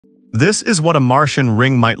This is what a Martian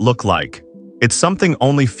ring might look like. It's something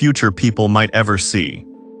only future people might ever see.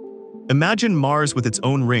 Imagine Mars with its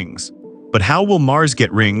own rings. But how will Mars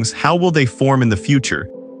get rings? How will they form in the future?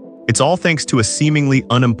 It's all thanks to a seemingly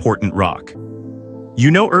unimportant rock. You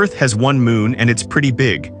know Earth has one moon and it's pretty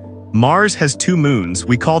big. Mars has two moons,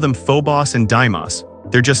 we call them Phobos and Deimos.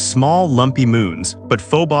 They're just small, lumpy moons, but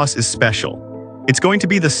Phobos is special. It's going to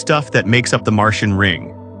be the stuff that makes up the Martian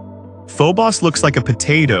ring. Phobos looks like a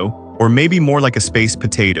potato, or maybe more like a space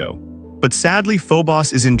potato. But sadly,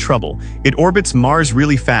 Phobos is in trouble. It orbits Mars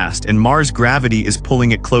really fast and Mars' gravity is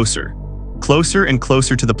pulling it closer and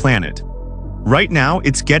closer to the planet. Right now,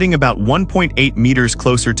 it's getting about 1.8 meters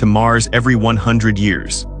closer to Mars every 100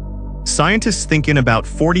 years. Scientists think in about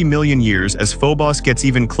 40 million years, as Phobos gets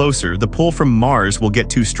even closer, the pull from Mars will get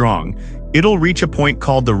too strong. It'll reach a point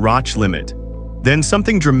called the Roche limit. Then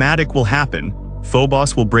something dramatic will happen.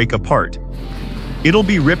 Phobos will break apart. It'll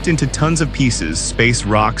be ripped into tons of pieces, space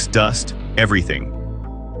rocks, dust, everything.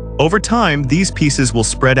 Over time, these pieces will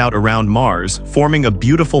spread out around Mars, forming a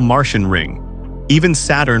beautiful Martian ring. Even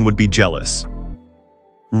Saturn would be jealous.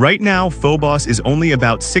 Right now, Phobos is only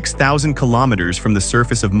about 6,000 kilometers from the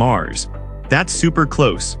surface of Mars. That's super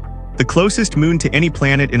close. The closest moon to any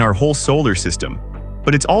planet in our whole solar system.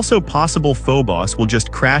 But it's also possible Phobos will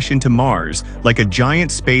just crash into Mars like a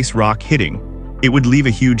giant space rock hitting. It would leave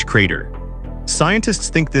a huge crater. Scientists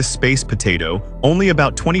think this space potato, only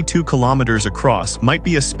about 22 kilometers across, might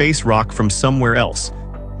be a space rock from somewhere else.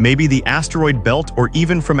 Maybe the asteroid belt or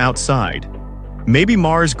even from outside. Maybe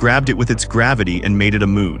Mars grabbed it with its gravity and made it a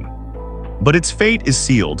moon. But its fate is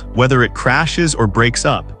sealed, whether it crashes or breaks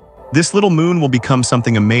up. This little moon will become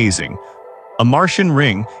something amazing. A Martian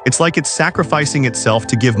ring, it's like it's sacrificing itself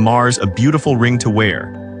to give Mars a beautiful ring to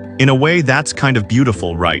wear. In a way, that's kind of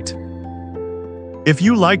beautiful, right? If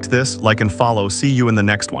you liked this, like and follow. See you in the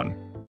next one.